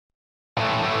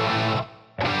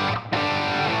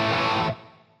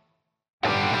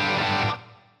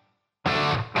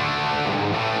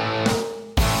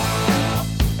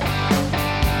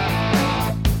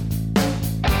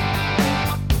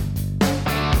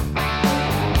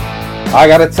I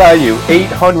gotta tell you,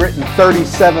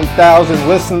 837,000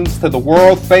 listens to the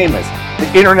world famous,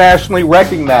 the internationally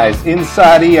recognized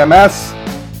Inside EMS,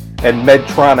 and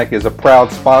Medtronic is a proud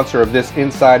sponsor of this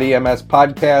Inside EMS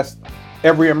podcast.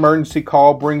 Every emergency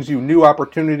call brings you new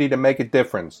opportunity to make a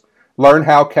difference. Learn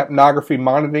how capnography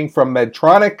monitoring from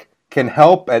Medtronic can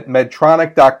help at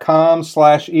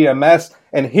medtronic.com/EMS.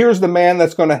 And here's the man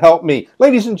that's going to help me.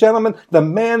 Ladies and gentlemen, the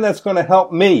man that's going to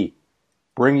help me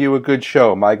bring you a good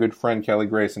show, my good friend Kelly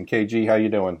Grayson. KG, how you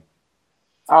doing?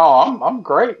 Oh, I'm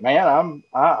great, man.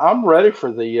 I'm ready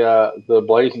for the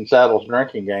Blazing Saddles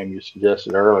drinking game you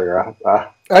suggested earlier.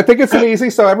 I think it's an easy.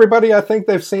 So everybody, I think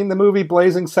they've seen the movie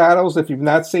Blazing Saddles. If you've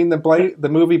not seen the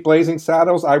movie Blazing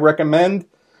Saddles, I recommend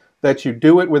that you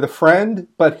do it with a friend.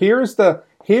 But here's the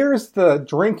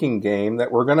drinking game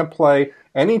that we're going to play.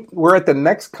 We're at the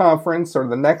next conference or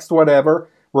the next whatever.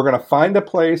 We're going to find a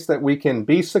place that we can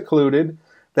be secluded,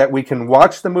 that we can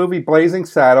watch the movie Blazing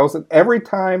Saddles, and every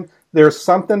time there's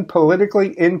something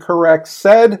politically incorrect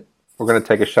said, we're going to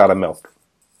take a shot of milk.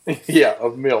 Yeah,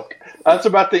 of milk. That's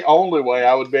about the only way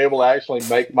I would be able to actually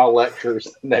make my lectures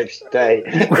the next day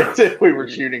if we were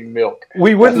shooting milk.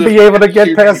 We wouldn't be able to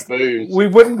get past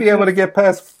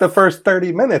the first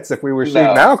 30 minutes if we were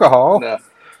shooting alcohol. No.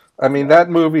 I mean, that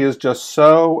movie is just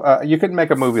so... you couldn't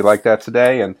make a movie like that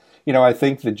today, and I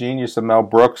think the genius of Mel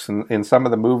Brooks in some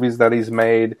of the movies that he's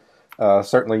made,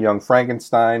 certainly Young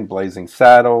Frankenstein, Blazing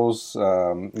Saddles,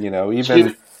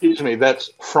 even... Excuse me,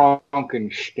 that's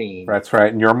Frankenstein. That's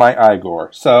right, and You're My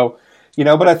Igor. So,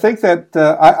 but I think that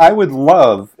I would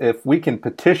love if we can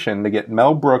petition to get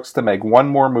Mel Brooks to make one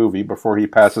more movie before he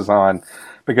passes on,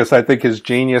 because I think his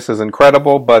genius is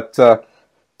incredible, but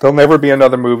there'll never be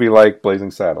another movie like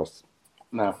Blazing Saddles.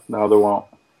 No, there won't.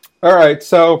 All right,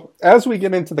 so as we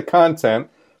get into the content,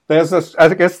 I guess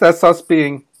that's us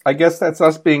being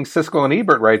Siskel and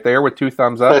Ebert right there with 2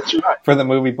 thumbs up. That's right. For the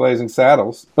movie Blazing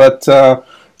Saddles. But I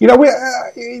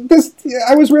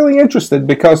was really interested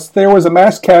because there was a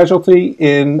mass casualty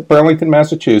in Burlington,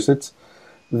 Massachusetts.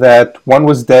 That 1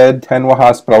 was dead, 10 were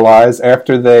hospitalized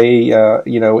after they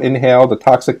inhaled a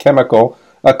toxic chemical,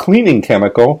 a cleaning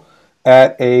chemical,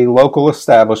 at a local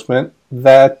establishment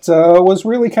that was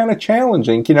really kind of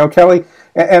challenging. Kelly,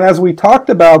 and as we talked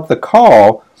about the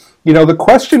call, the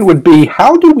question would be,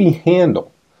 how do we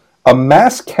handle a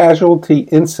mass casualty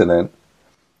incident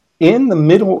in the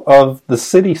middle of the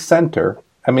city center?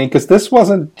 I mean, because this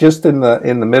wasn't just in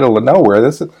the middle of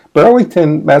nowhere.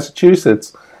 Burlington,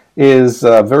 Massachusetts is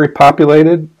very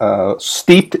populated,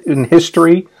 steeped in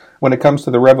history when it comes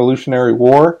to the Revolutionary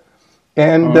War.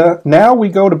 And now we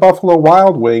go to Buffalo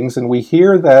Wild Wings and we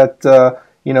hear that,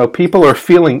 people are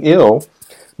feeling ill.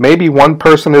 Maybe one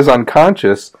person is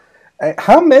unconscious.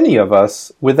 How many of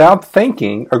us, without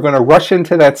thinking, are going to rush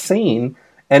into that scene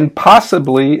and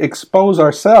possibly expose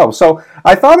ourselves? So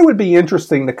I thought it would be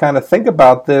interesting to kind of think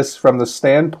about this from the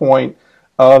standpoint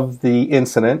of the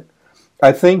incident.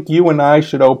 I think you and I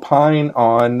should opine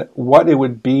on what it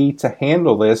would be to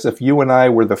handle this if you and I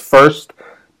were the first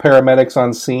paramedics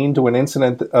on scene to an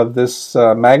incident of this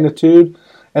magnitude,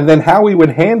 and then how we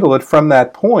would handle it from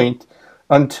that point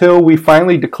until we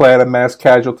finally declared a mass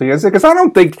casualty. Because I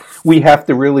don't think we have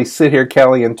to really sit here,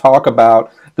 Kelly, and talk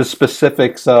about the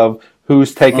specifics of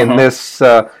who's taking this,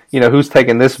 who's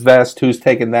taking this vest, who's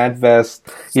taking that vest,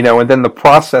 and then the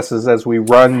processes as we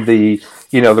run the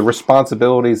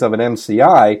responsibilities of an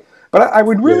MCI. But I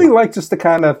would really like just to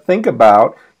kind of think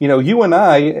about, you and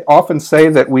I often say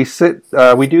that we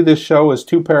do this show as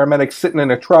 2 paramedics sitting in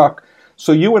a truck.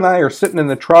 So you and I are sitting in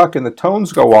the truck and the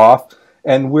tones go off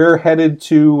and we're headed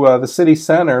to the city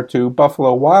center, to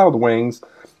Buffalo Wild Wings,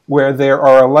 where there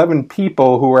are 11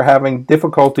 people who are having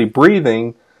difficulty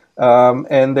breathing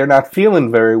and they're not feeling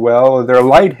very well, or they're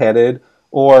lightheaded,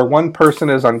 or one person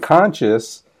is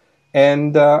unconscious.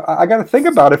 And I got to think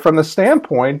about it from the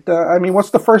standpoint,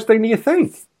 what's the first thing you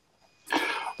think?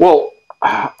 Well,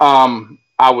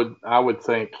 I would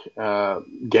think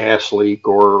gas leak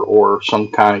or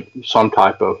some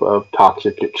type of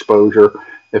toxic exposure.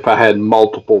 If I had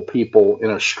multiple people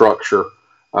in a structure,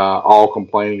 all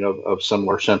complaining of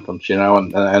similar symptoms,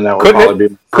 and that would probably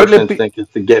be the first instinct is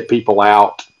to get people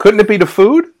out. Couldn't it be the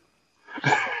food?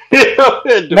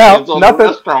 It depends on the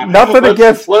restaurant.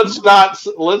 Against.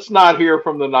 Let's not hear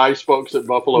from the nice folks at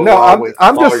Buffalo. No,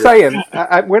 I'm just saying.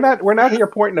 We're not here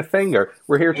pointing a finger.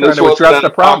 We're here trying to address the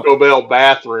problem. Taco Bell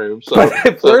bathroom. So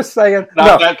if we're saying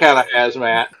that kind of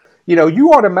hazmat.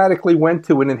 You automatically went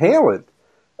to an inhalant.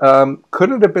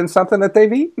 Could it have been something that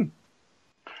they've eaten?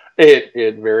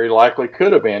 It very likely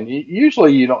could have been.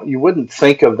 Usually, you wouldn't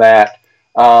think of that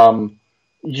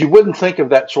you wouldn't think of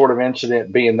that sort of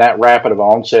incident being that rapid of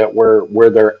onset where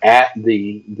they're at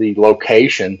the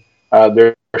location.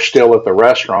 They're still at the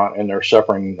restaurant and they're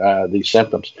suffering these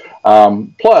symptoms.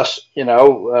 Plus,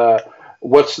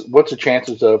 what's the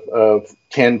chances of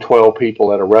 10, 12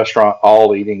 people at a restaurant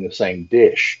all eating the same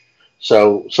dish?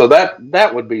 So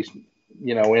that would be,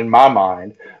 in my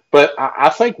mind. But I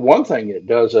think one thing it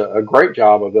does a great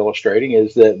job of illustrating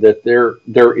is that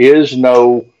there is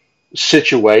no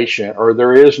situation, or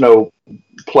there is no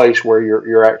place where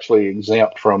you're actually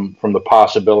exempt from the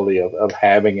possibility of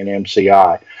having an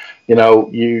MCI.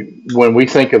 When we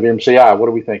think of MCI, what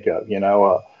do we think of?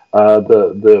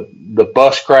 The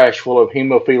bus crash full of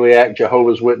hemophiliac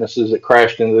Jehovah's Witnesses that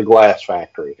crashed into the glass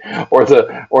factory, or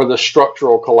the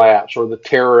structural collapse, or the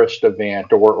terrorist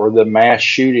event, or the mass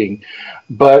shooting.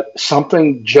 But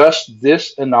something just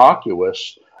this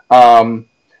innocuous, and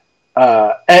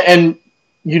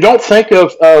you don't think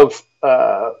of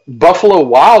Buffalo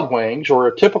Wild Wings or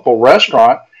a typical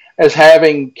restaurant as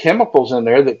having chemicals in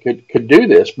there that could do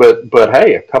this. But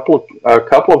hey, a couple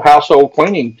of household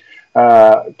cleaning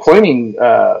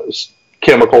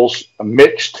chemicals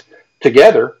mixed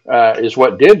together is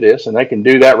what did this, and they can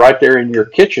do that right there in your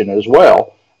kitchen as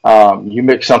well. You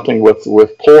mix something with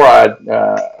chloride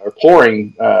or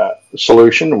chlorine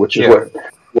solution, which is what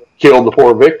killed the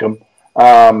poor victim.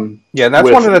 Yeah,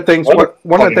 that's one of the things.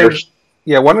 One of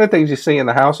the things you see in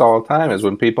the house all the time is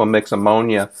when people mix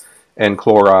ammonia and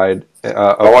chloride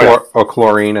or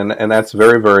chlorine, and that's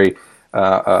very, very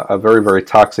a very, very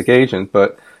toxic agent.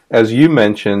 But as you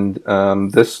mentioned,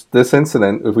 this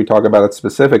incident, if we talk about it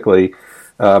specifically,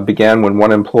 began when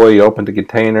one employee opened a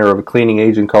container of a cleaning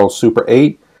agent called Super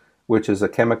 8, which is a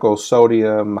chemical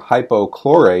sodium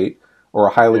hypochlorate, or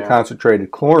a highly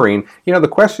concentrated chlorine. The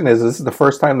question is this the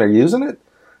first time they're using it?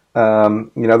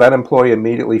 That employee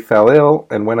immediately fell ill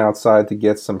and went outside to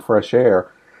get some fresh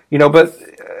air. But,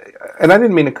 and I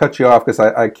didn't mean to cut you off because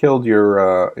I killed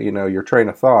your, your train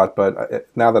of thought. But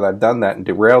now that I've done that and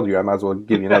derailed you, I might as well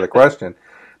give you another question.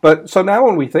 But so now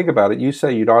when we think about it, you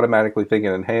say you'd automatically think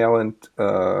an inhalant.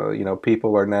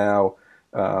 People are now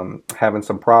having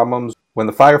some problems. When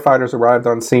the firefighters arrived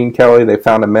on scene, Kelly, they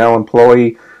found a male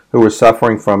employee who was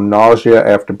suffering from nausea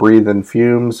after breathing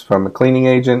fumes from a cleaning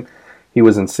agent. He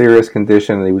was in serious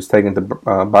condition, and he was taken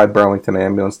by Burlington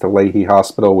Ambulance to Leahy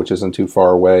Hospital, which isn't too far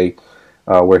away,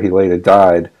 where he later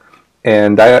died.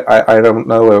 And I don't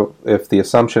know if the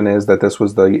assumption is that this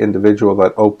was the individual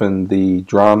that opened the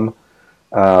drum.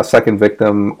 Second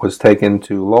victim was taken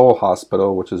to Lowell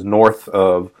Hospital, which is north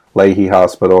of Leahy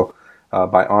Hospital,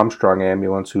 by Armstrong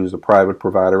Ambulance, who's a private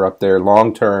provider up there,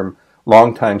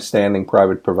 long-time standing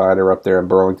private provider up there in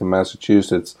Burlington,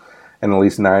 Massachusetts. And at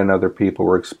least 9 other people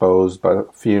were exposed by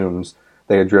fumes.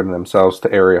 They had driven themselves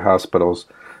to area hospitals.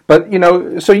 But,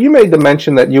 so you made the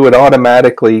mention that you would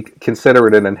automatically consider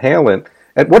it an inhalant.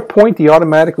 At what point do you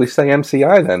automatically say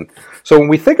MCI then? So when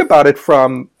we think about it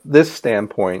from this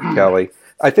standpoint, Kelly,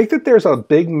 I think that there's a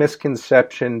big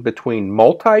misconception between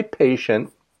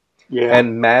multi-patient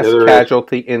and mass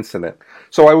casualty incident.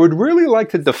 So I would really like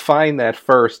to define that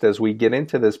first as we get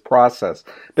into this process,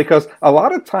 because a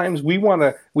lot of times we want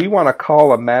to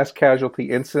call a mass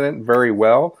casualty incident very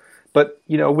well, but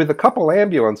with a couple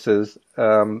ambulances,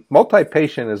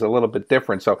 multi-patient is a little bit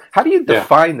different. So how do you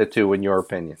define the two, in your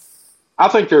opinion? I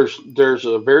think there's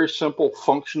a very simple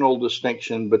functional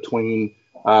distinction between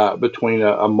a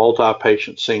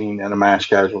multi-patient scene and a mass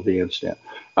casualty incident.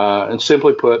 And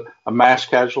simply put, a mass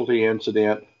casualty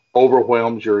incident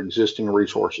overwhelms your existing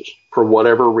resources for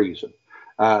whatever reason.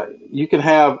 You can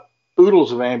have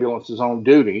oodles of ambulances on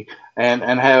duty and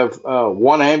have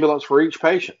one ambulance for each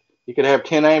patient. You could have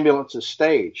 10 ambulances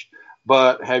staged.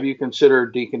 But have you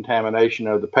considered decontamination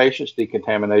of the patients,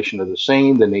 decontamination of the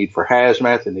scene, the need for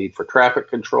hazmat, the need for traffic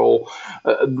control?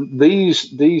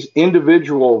 These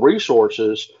individual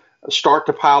resources start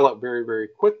to pile up very, very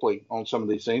quickly on some of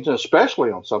these things, and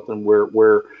especially on something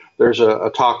where there's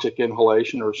a toxic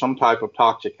inhalation or some type of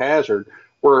toxic hazard,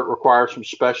 where it requires some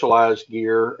specialized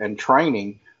gear and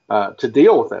training to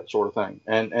deal with that sort of thing.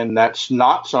 And that's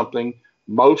not something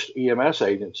most EMS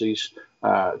agencies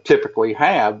typically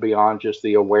have beyond just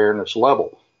the awareness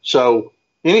level. So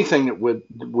anything that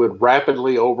would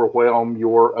rapidly overwhelm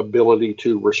your ability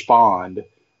to respond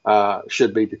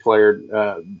should be declared.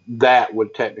 That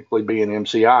would technically be an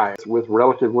MCI with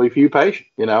relatively few patients.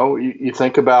 You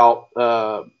think about,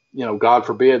 God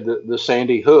forbid, the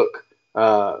Sandy Hook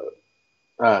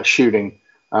shooting.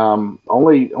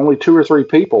 Only 2 or 3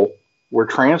 people were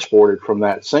transported from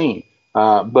that scene.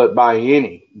 But by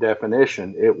any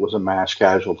definition, it was a mass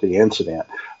casualty incident,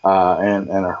 and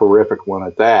a horrific one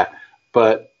at that.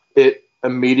 but it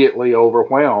immediately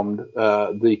overwhelmed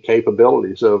the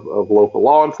capabilities of local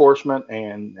law enforcement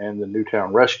and the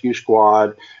Newtown Rescue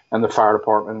Squad and the fire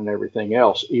department and everything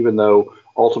else, even though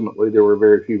ultimately there were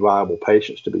very few viable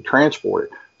patients to be transported.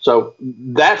 So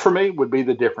that for me would be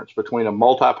the difference between a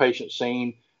multi-patient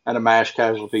scene and a mass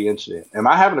casualty incident. Am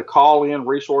I having to call in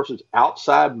resources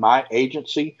outside my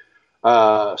agency,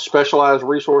 specialized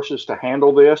resources to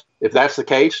handle this? If that's the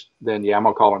case, then yeah, I'm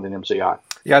going to call it an MCI.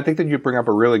 Yeah, I think that you bring up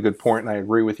a really good point, and I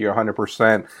agree with you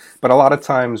 100%. But a lot of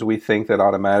times we think that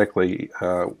automatically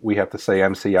we have to say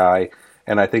MCI,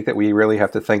 and I think that we really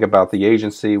have to think about the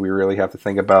agency. We really have to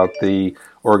think about the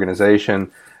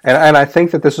organization. And I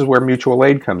think that this is where mutual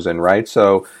aid comes in, right?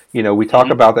 So, we talk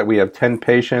about that we have 10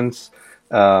 patients.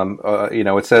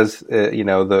 It says,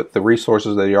 the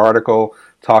resources of the article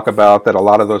talk about that a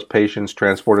lot of those patients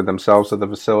transported themselves to the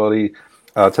facility,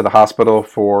 to the hospital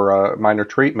for minor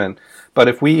treatment. But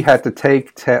if we had to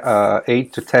take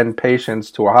 8 to 10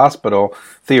 patients to a hospital,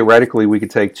 theoretically we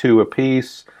could take 2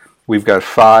 apiece. We've got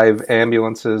 5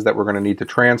 ambulances that we're going to need to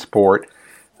transport.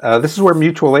 This is where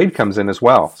mutual aid comes in as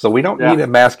well. So we don't need a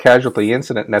mass casualty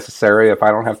incident necessary if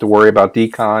I don't have to worry about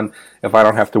decon, if I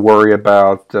don't have to worry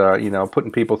about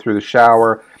putting people through the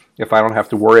shower, if I don't have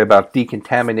to worry about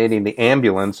decontaminating the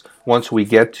ambulance once we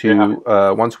get to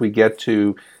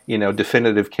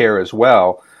definitive care as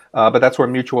well. But that's where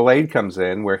mutual aid comes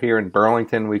in. We're here in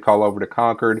Burlington. We call over to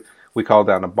Concord. We call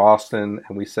down to Boston,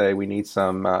 and we say we need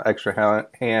some extra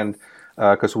hand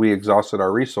because we exhausted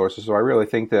our resources. So I really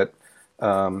think that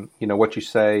what you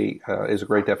say is a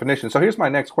great definition. So here's my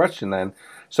next question then.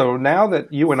 So now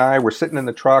that you and I were sitting in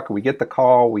the truck, we get the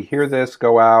call, we hear this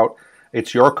go out.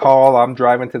 It's your call. I'm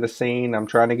driving to the scene. I'm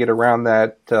trying to get around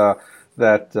that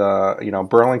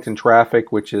Burlington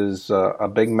traffic, which is a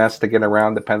big mess to get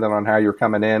around depending on how you're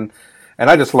coming in. And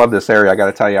I just love this area. I got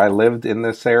to tell you, I lived in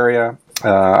this area.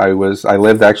 I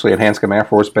lived actually at Hanscom Air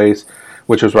Force Base,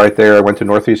 which was right there. I went to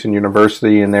Northeastern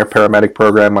University in their paramedic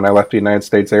program when I left the United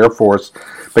States Air Force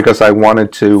because I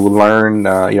wanted to learn.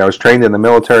 I was trained in the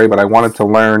military, but I wanted to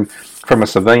learn from a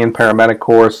civilian paramedic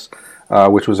course,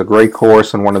 which was a great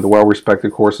course and one of the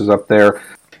well-respected courses up there.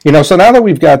 So now that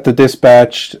we've got the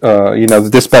dispatch, the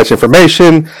dispatch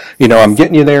information, I'm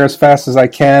getting you there as fast as I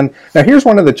can. Now, here's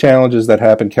one of the challenges that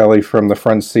happen, Kelly, from the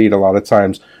front seat a lot of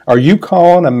times. Are you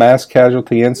calling a mass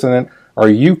casualty incident? Are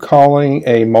you calling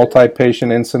a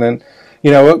multi-patient incident?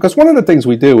 Because one of the things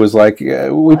we do is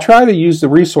we try to use the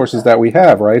resources that we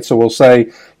have, right? So we'll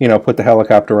say, put the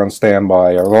helicopter on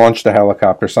standby or launch the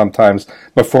helicopter sometimes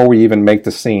before we even make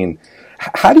the scene.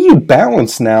 How do you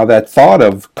balance now that thought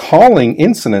of calling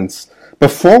incidents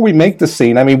before we make the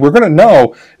scene? I mean, we're going to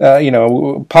know,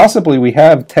 possibly we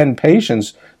have 10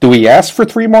 patients. Do we ask for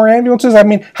 3 more ambulances? I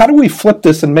mean, how do we flip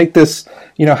this and make this,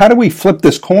 how do we flip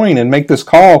this coin and make this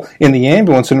call in the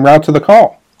ambulance en route to the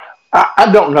call? I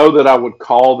don't know that I would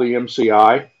call the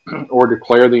MCI or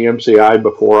declare the MCI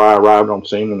before I arrived on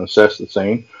scene and assess the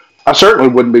scene. I certainly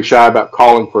wouldn't be shy about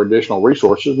calling for additional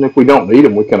resources, and if we don't need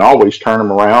them, we can always turn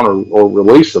them around or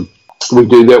release them. We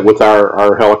do that with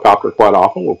our helicopter quite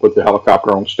often. We'll put the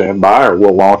helicopter on standby or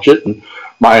we'll launch it, and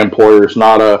my employer is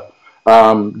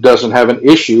doesn't have an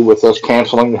issue with us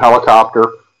canceling the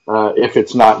helicopter if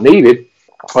it's not needed.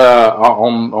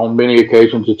 On many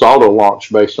occasions, it's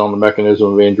auto-launched based on the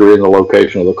mechanism of injury and the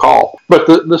location of the call. But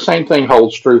the same thing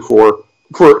holds true for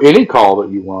any call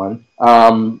that you run.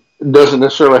 Doesn't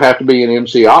necessarily have to be an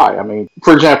MCI. I mean,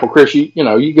 for example, Chris, you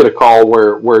get a call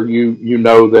where you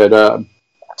know that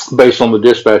based on the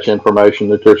dispatch information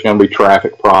that there's going to be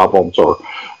traffic problems or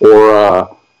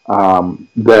that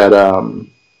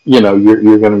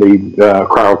you're going to need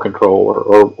crowd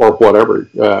control or whatever,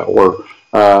 or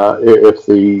if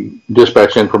the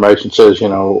dispatch information says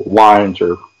power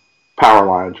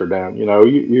lines are down,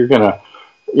 you're going to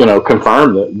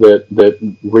confirm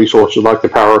that resources like the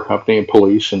power company and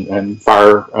police and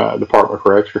fire department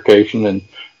for extrication and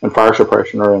fire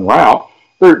suppression are en route.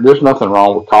 There's nothing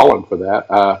wrong with calling for that.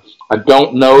 I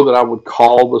don't know that I would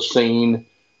call the scene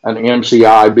an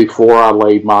MCI before I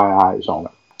laid my eyes on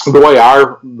it. The way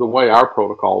our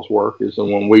protocols work is that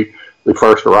when the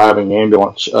first arriving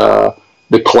ambulance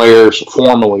declares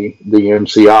formally the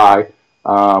MCI,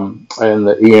 and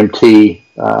the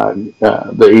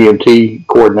EMT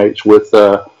coordinates with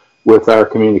our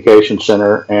communication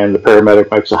center, and the paramedic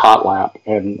makes a hot lap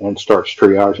and starts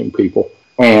triaging people.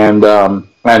 And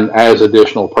as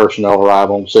additional personnel arrive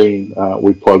on scene,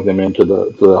 we plug them into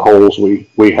the holes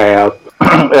we have,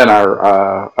 and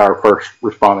our first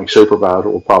responding supervisor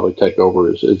will probably take over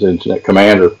as incident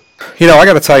commander. I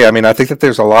got to tell you, I mean, I think that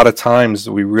there's a lot of times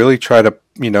we really try to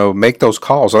make those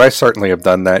calls. And I certainly have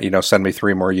done that, send me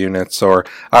 3 more units, or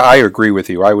I agree with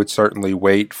you. I would certainly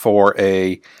wait for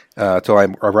till I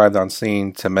arrived on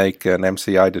scene to make an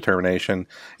MCI determination,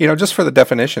 just for the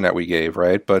definition that we gave,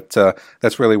 right? But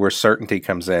that's really where certainty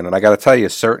comes in. And I got to tell you,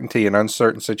 certainty in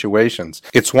uncertain situations,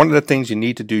 it's one of the things you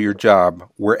need to do your job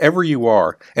wherever you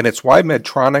are. And it's why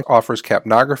Medtronic offers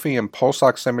capnography and pulse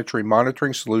oximetry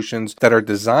monitoring solutions that are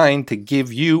designed to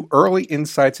give you early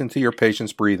insights into your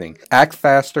patient's breathing. Act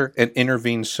faster and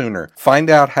intervene sooner. Find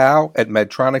out how at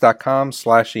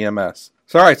medtronic.com/EMS.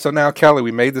 So, all right, so now, Kelly,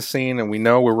 we made the scene and we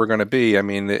know where we're going to be. I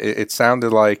mean, it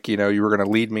sounded like, you were going to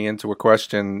lead me into a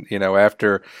question,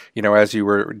 after, as you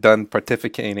were done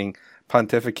pontificating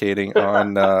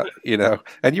on,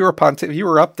 and you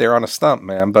were up there on a stump,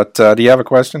 man. But do you have a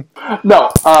question? No,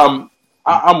 I'm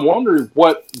wondering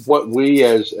what we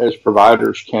as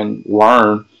providers can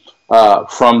learn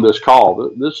from this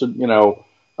call. This is,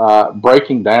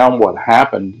 breaking down what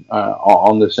happened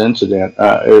on this incident.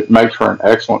 It makes for an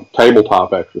excellent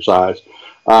tabletop exercise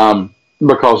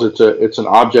because it's an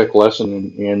object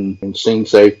lesson in scene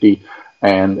safety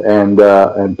and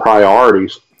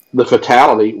priorities. The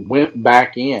fatality went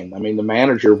back in. I mean, the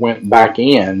manager went back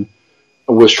in,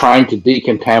 was trying to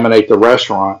decontaminate the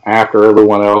restaurant after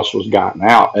everyone else was gotten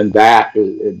out, and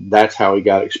that's how he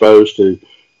got exposed to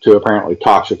apparently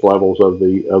toxic levels of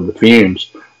the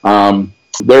fumes.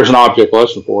 There's an object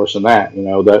lesson for us in that.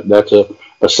 That's a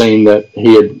scene that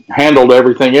he had handled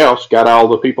everything else, got all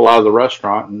the people out of the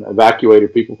restaurant and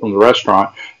evacuated people from the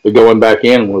restaurant. But going back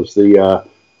in was the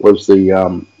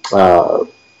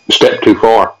step too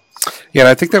far. Yeah, and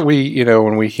I think that we,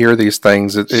 when we hear these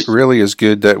things, it really is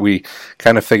good that we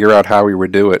kind of figure out how we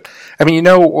would do it. I mean,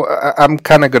 I'm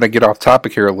kind of going to get off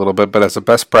topic here a little bit, but as a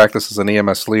best practice as an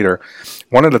EMS leader,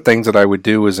 one of the things that I would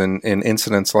do is in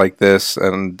incidents like this,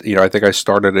 and, I think I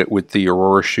started it with the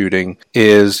Aurora shooting,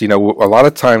 is, a lot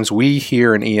of times we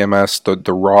hear in EMS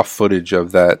the raw footage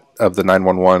of the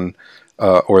 911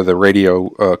 or the radio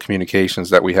communications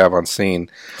that we have on scene.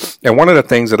 And one of the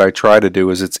things that I try to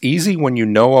do is it's easy when you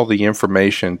know all the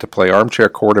information to play armchair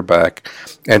quarterback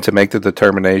and to make the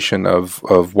determination of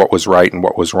what was right and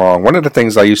what was wrong. One of the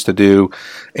things I used to do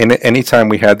anytime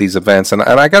we had these events, and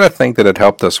I got to think that it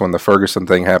helped us when the Ferguson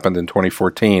thing happened in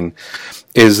 2014,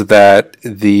 is that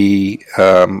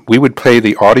we would play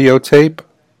the audio tape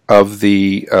of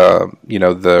the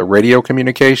the radio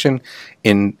communication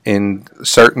in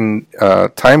certain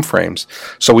time frames.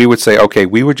 So we would say, okay,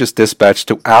 we were just dispatched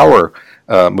to our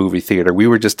movie theater. We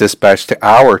were just dispatched to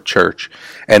our church,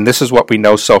 and this is what we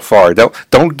know so far.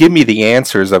 Don't give me the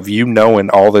answers of knowing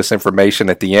all this information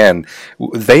at the end.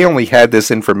 They only had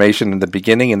this information in the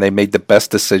beginning, and they made the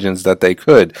best decisions that they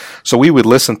could. So we would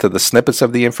listen to the snippets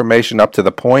of the information up to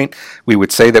the point. We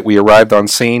would say that we arrived on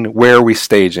scene. Where are we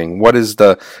staging? What is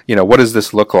what does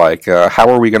this look like? How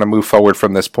are we going to move forward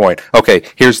from this point? Okay,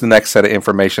 here's the next set of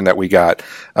information that we got.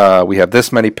 We have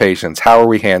this many patients. How are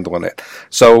we handling it?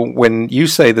 So when you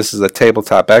say this is a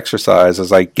tabletop exercise,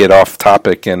 as I get off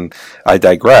topic and I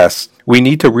digress, we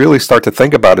need to really start to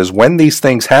think about is when these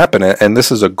things happen, and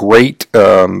this is a great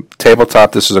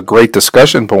tabletop, this is a great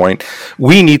discussion point,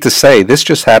 we need to say, this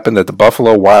just happened at the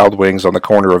Buffalo Wild Wings on the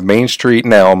corner of Main Street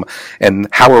and Elm, and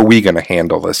how are we going to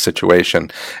handle this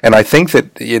situation? And I think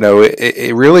that,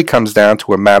 it really comes down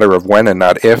to a matter of when and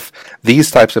not if these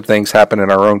types of things happen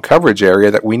in our own coverage area,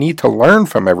 that we need to learn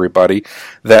from everybody,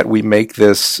 that we make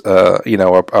this,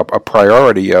 a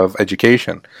priority of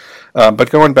education. But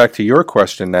going back to your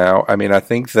question now, I mean, I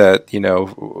think that,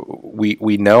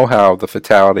 we know how the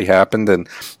fatality happened, and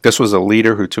this was a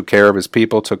leader who took care of his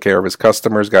people, took care of his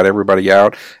customers, got everybody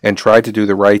out, and tried to do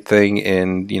the right thing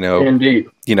in, Indeed.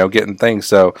 Getting things.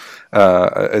 So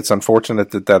it's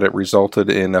unfortunate that it resulted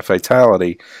in a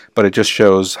fatality, but it just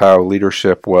shows how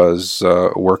leadership was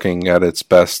working at its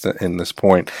best in this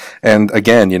point. And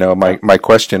again, my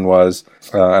question was,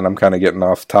 and I'm kind of getting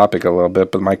off topic a little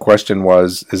bit, but my question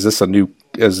was, is this a new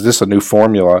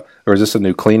formula, or is this a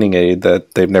new cleaning aid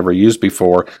that they've never used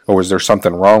before, or was there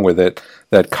something wrong with it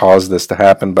that caused this to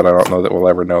happen? But I don't know that we'll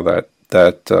ever know that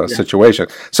situation.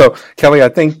 So, Kelly, I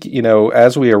think,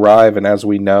 as we arrive and as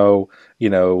we know,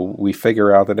 we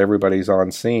figure out that everybody's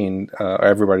on scene,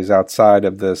 everybody's outside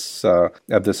of this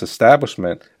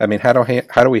establishment. I mean, how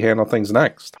do we handle things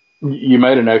next? You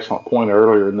made an excellent point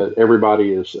earlier, in that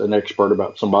everybody is an expert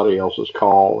about somebody else's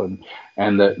call,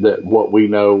 and that what we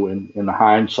know in the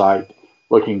hindsight,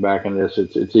 looking back in this,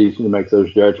 it's easy to make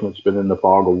those judgments, but in the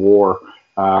fog of war,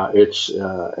 It's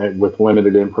with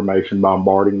limited information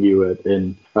bombarding you,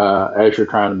 and as you're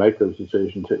trying to make those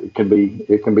decisions, it can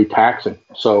be taxing.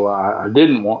 So I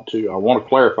didn't want to. I want to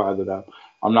clarify that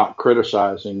I'm not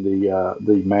criticizing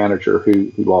the manager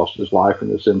who lost his life in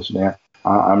this incident.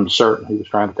 I'm certain he was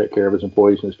trying to take care of his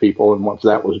employees and his people, and once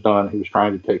that was done, he was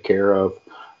trying to take care of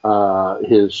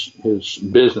his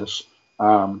business.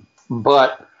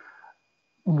 But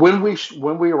when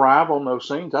we arrive on those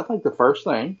scenes, I think the first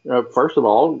thing, first of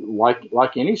all,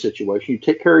 like any situation, you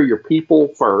take care of your people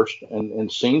first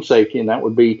and scene safety, and that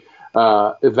would be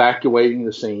evacuating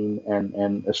the scene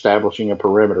and establishing a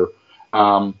perimeter,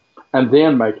 and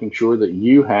then making sure that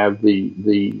you have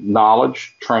the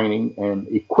knowledge, training, and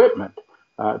equipment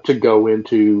to go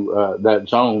into that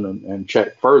zone and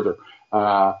check further,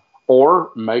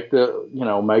 or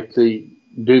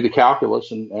do the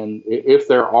calculus, and if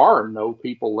there are no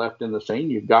people left in the scene,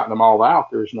 you've gotten them all out,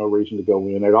 there's no reason to go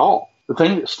in at all. The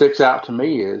thing that sticks out to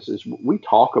me is we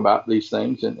talk about these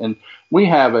things, and we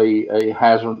have a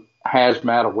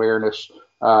hazmat awareness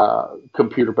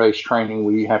computer-based training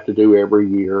we have to do every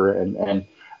year, and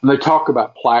they talk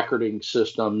about placarding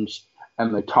systems,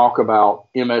 and they talk about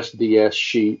MSDS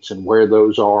sheets and where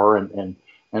those are, and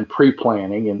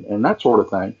pre-planning and that sort of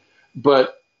thing.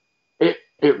 But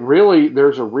it really,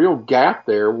 there's a real gap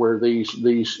there where these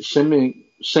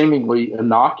seemingly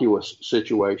innocuous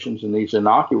situations and these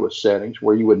innocuous settings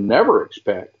where you would never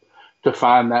expect to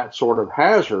find that sort of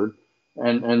hazard,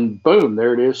 and boom,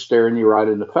 there it is staring you right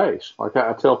in the face. Like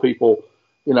I tell people,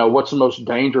 what's the most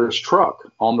dangerous truck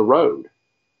on the road?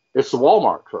 It's the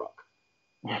Walmart truck.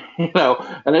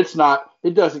 And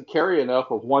it doesn't carry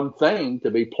enough of one thing to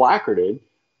be placarded,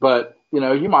 but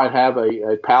you might have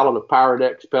a pallet of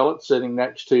Pyrodex pellets sitting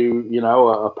next to,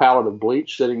 a pallet of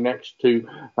bleach sitting next to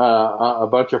a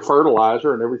bunch of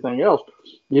fertilizer and everything else.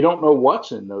 You don't know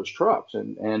what's in those trucks,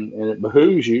 and it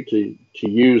behooves you to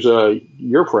use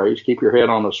your phrase, keep your head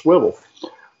on a swivel.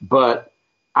 But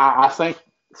I think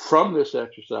from this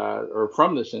exercise or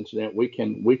from this incident, we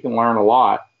can learn a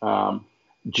lot.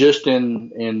 Just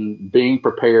in being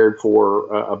prepared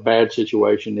for a bad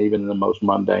situation, even in the most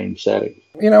mundane setting.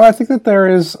 I think that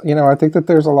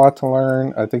there's a lot to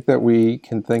learn. I think that we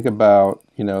can think about,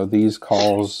 these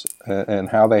calls and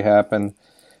how they happen,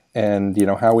 and,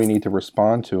 how we need to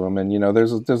respond to them. And,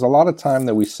 there's a lot of time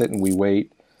that we sit and we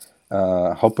wait,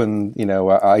 hoping,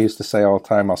 I used to say all the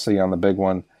time, I'll see you on the big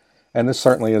one. And this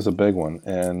certainly is a big one.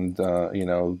 And,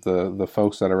 the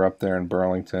folks that are up there in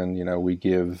Burlington, we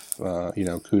give,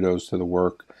 kudos to the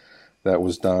work that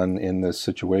was done in this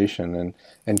situation.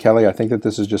 And Kelly, I think that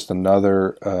this is just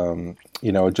another,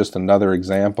 another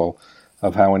example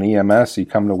of how in EMS you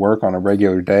come to work on a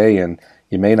regular day and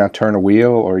you may not turn a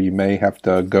wheel, or you may have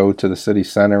to go to the city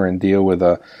center and deal with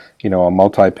a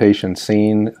multi-patient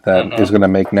scene that is going to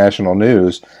make national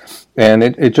news. And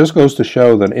it just goes to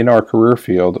show that in our career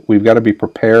field, we've got to be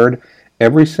prepared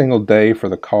every single day for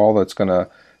the call that's going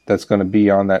to be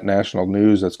on that national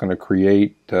news, that's going to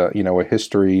create a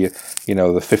history,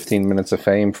 the 15 minutes of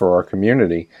fame for our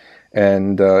community.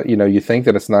 And you think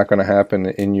that it's not going to happen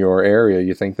in your area.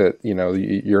 You think that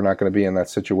you're not going to be in that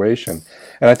situation.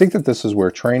 And I think that this is where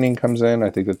training comes in. I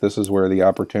think that this is where the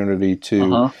opportunity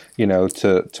to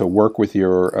to work with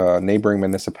your neighboring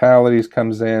municipalities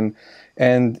comes in.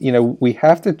 And we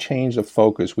have to change the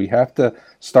focus. We have to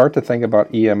start to think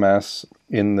about EMS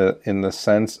in the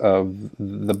sense of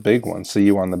the big one. See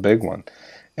you on the big one.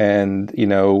 And,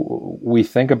 we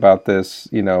think about this,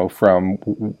 from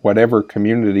whatever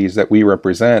communities that we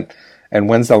represent. And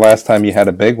when's the last time you had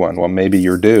a big one? Well, maybe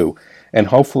you're due. And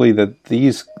hopefully that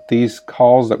these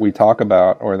calls that we talk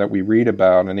about or that we read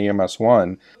about in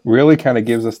EMS1 really kind of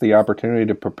gives us the opportunity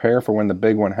to prepare for when the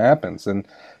big one happens. And,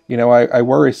 I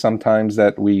worry sometimes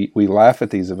that we laugh at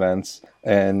these events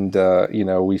and,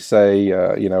 we say,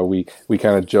 we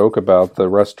kind of joke about the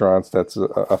restaurants that's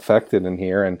affected in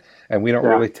here. And we don't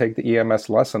really take the EMS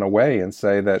lesson away and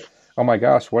say that, oh my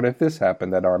gosh, what if this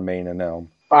happened at our Main and Elm?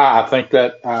 I think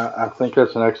that's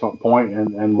an excellent point.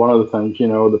 And one of the things,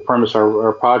 the premise of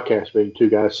our podcast being two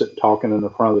guys sitting talking in the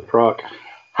front of the truck,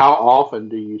 how often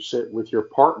do you sit with your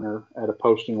partner at a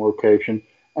posting location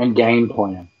and game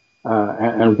plan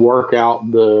and work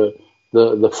out the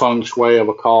feng shui of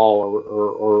a call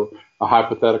or a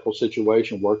hypothetical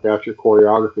situation, work out your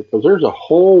choreography? Because there's a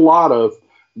whole lot of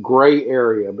gray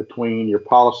area between your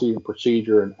policy and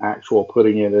procedure and actual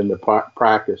putting it into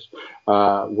practice,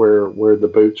 where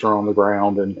the boots are on the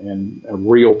ground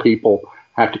and real people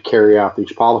have to carry out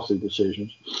these policy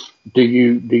decisions. Do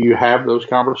you have those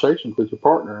conversations with your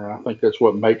partner? And I think that's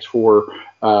what makes for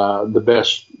the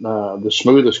best, the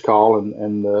smoothest call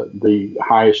and the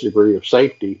highest degree of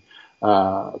safety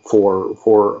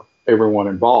for everyone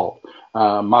involved.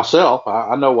 Myself,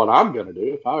 I know what I'm going to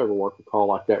do if I ever work a call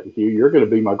like that with you. You're going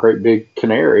to be my great big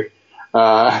canary.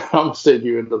 I'm going to send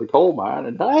you into the coal mine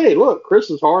and, hey, look, Chris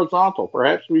is horizontal.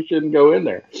 Perhaps we shouldn't go in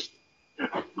there.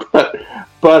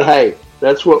 But hey,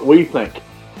 that's what we think.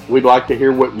 We'd like to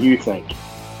hear what you think.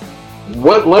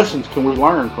 What lessons can we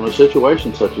learn from a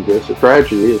situation such as this? A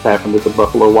tragedy has happened at the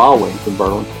Buffalo Wild Wings in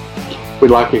Burlington.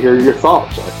 We'd like to hear your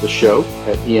thoughts at the show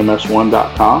at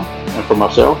EMS1.com. And for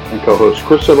myself and co-host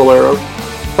Chris Civillero,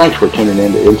 thanks for tuning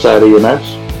in to Inside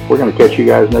EMS. We're going to catch you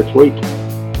guys next week.